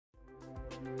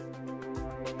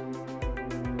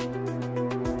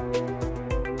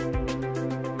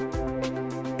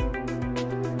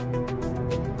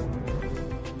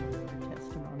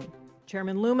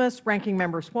Chairman Loomis, Ranking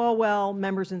Member Swalwell,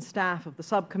 members and staff of the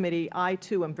subcommittee, I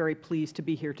too am very pleased to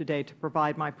be here today to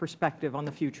provide my perspective on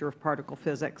the future of particle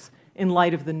physics in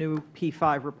light of the new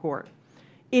P5 report.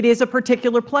 It is a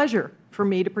particular pleasure for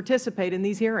me to participate in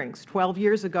these hearings. 12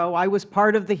 years ago, I was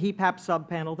part of the HEPAP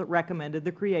subpanel that recommended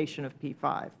the creation of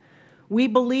P5. We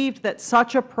believed that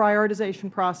such a prioritization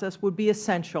process would be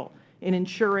essential in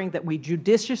ensuring that we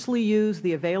judiciously use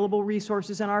the available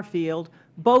resources in our field,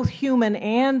 both human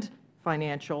and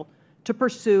financial, to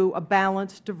pursue a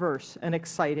balanced, diverse, and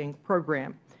exciting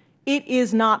program. It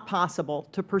is not possible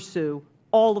to pursue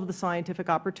all of the scientific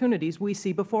opportunities we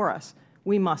see before us.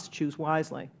 We must choose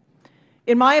wisely.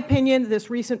 In my opinion, this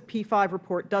recent P5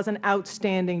 report does an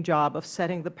outstanding job of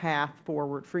setting the path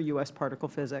forward for U.S. particle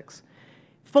physics.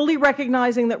 Fully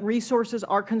recognizing that resources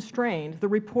are constrained, the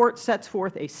report sets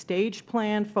forth a staged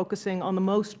plan focusing on the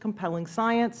most compelling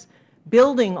science,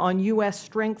 building on U.S.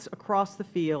 strengths across the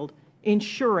field,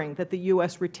 ensuring that the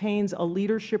U.S. retains a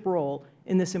leadership role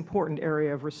in this important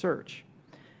area of research.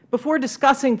 Before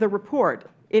discussing the report,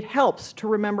 it helps to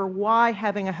remember why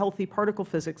having a healthy particle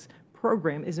physics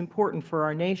program is important for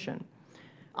our nation.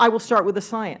 I will start with the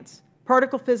science.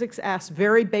 Particle physics asks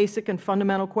very basic and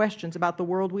fundamental questions about the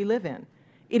world we live in.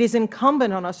 It is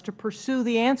incumbent on us to pursue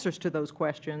the answers to those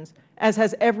questions, as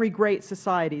has every great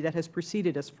society that has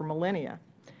preceded us for millennia.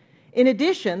 In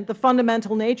addition, the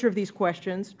fundamental nature of these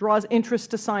questions draws interest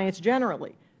to science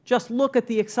generally. Just look at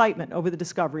the excitement over the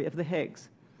discovery of the Higgs.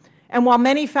 And while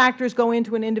many factors go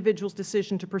into an individual's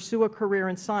decision to pursue a career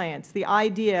in science, the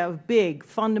idea of big,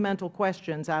 fundamental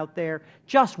questions out there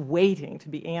just waiting to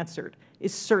be answered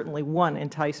is certainly one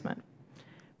enticement.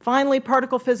 Finally,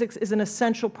 particle physics is an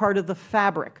essential part of the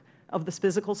fabric of the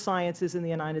physical sciences in the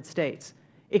United States.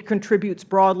 It contributes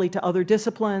broadly to other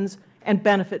disciplines and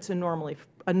benefits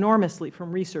enormously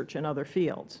from research in other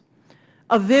fields.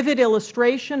 A vivid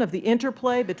illustration of the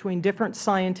interplay between different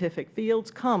scientific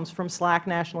fields comes from SLAC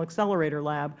National Accelerator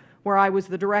Lab, where I was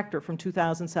the director from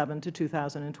 2007 to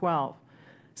 2012.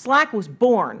 SLAC was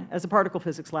born as a particle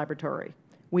physics laboratory.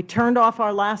 We turned off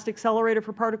our last accelerator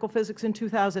for particle physics in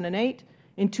 2008.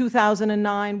 In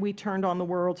 2009, we turned on the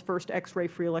world's first X-ray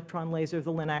free electron laser,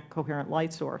 the LINAC coherent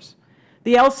light source.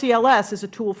 The LCLS is a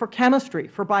tool for chemistry,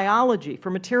 for biology,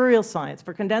 for materials science,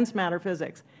 for condensed matter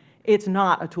physics. It's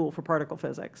not a tool for particle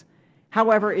physics.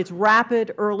 However, its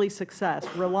rapid early success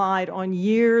relied on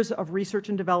years of research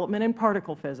and development in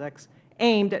particle physics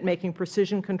aimed at making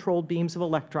precision-controlled beams of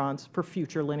electrons for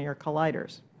future linear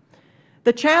colliders.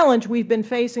 The challenge we've been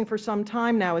facing for some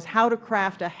time now is how to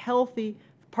craft a healthy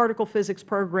particle physics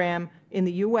program in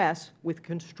the U.S. with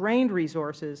constrained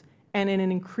resources and in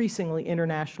an increasingly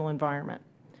international environment.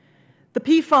 The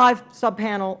P5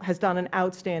 subpanel has done an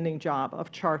outstanding job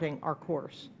of charting our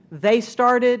course. They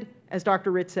started, as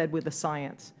Dr. Ritz said, with the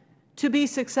science. To be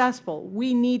successful,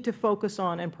 we need to focus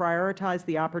on and prioritize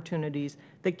the opportunities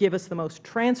that give us the most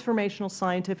transformational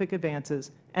scientific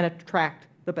advances and attract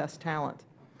the best talent.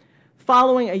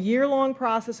 Following a year-long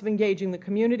process of engaging the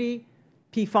community,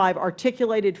 P5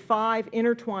 articulated 5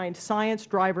 intertwined science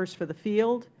drivers for the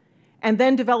field, and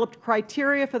then developed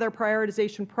criteria for their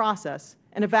prioritization process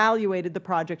and evaluated the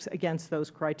projects against those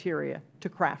criteria to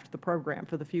craft the program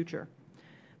for the future.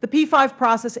 The P5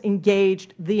 process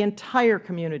engaged the entire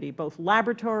community, both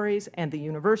laboratories and the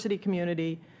university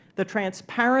community. The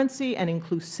transparency and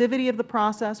inclusivity of the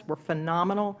process were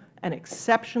phenomenal and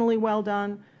exceptionally well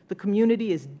done. The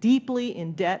community is deeply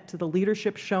in debt to the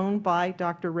leadership shown by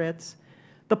Dr. Ritz.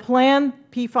 The plan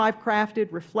P5 crafted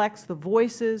reflects the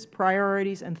voices,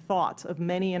 priorities, and thoughts of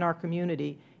many in our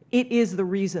community. It is the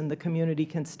reason the community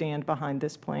can stand behind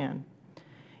this plan.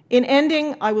 In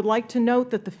ending, I would like to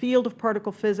note that the field of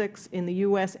particle physics in the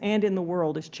U.S. and in the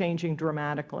world is changing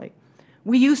dramatically.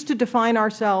 We used to define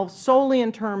ourselves solely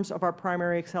in terms of our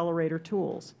primary accelerator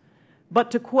tools. But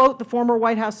to quote the former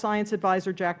White House science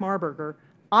advisor Jack Marburger,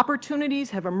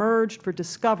 opportunities have emerged for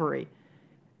discovery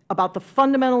about the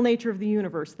fundamental nature of the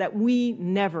universe that we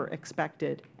never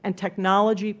expected, and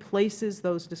technology places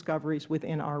those discoveries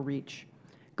within our reach.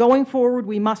 Going forward,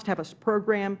 we must have a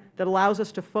program that allows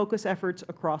us to focus efforts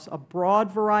across a broad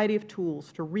variety of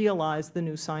tools to realize the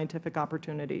new scientific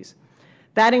opportunities.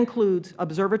 That includes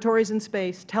observatories in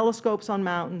space, telescopes on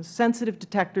mountains, sensitive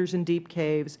detectors in deep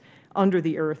caves under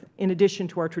the Earth, in addition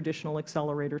to our traditional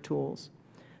accelerator tools.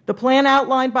 The plan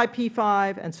outlined by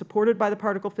P5 and supported by the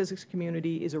particle physics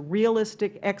community is a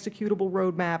realistic, executable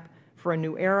roadmap for a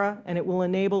new era, and it will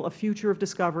enable a future of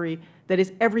discovery that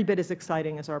is every bit as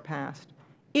exciting as our past.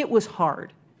 It was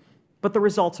hard, but the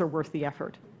results are worth the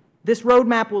effort. This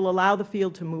roadmap will allow the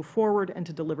field to move forward and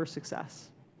to deliver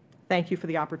success. Thank you for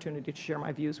the opportunity to share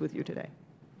my views with you today.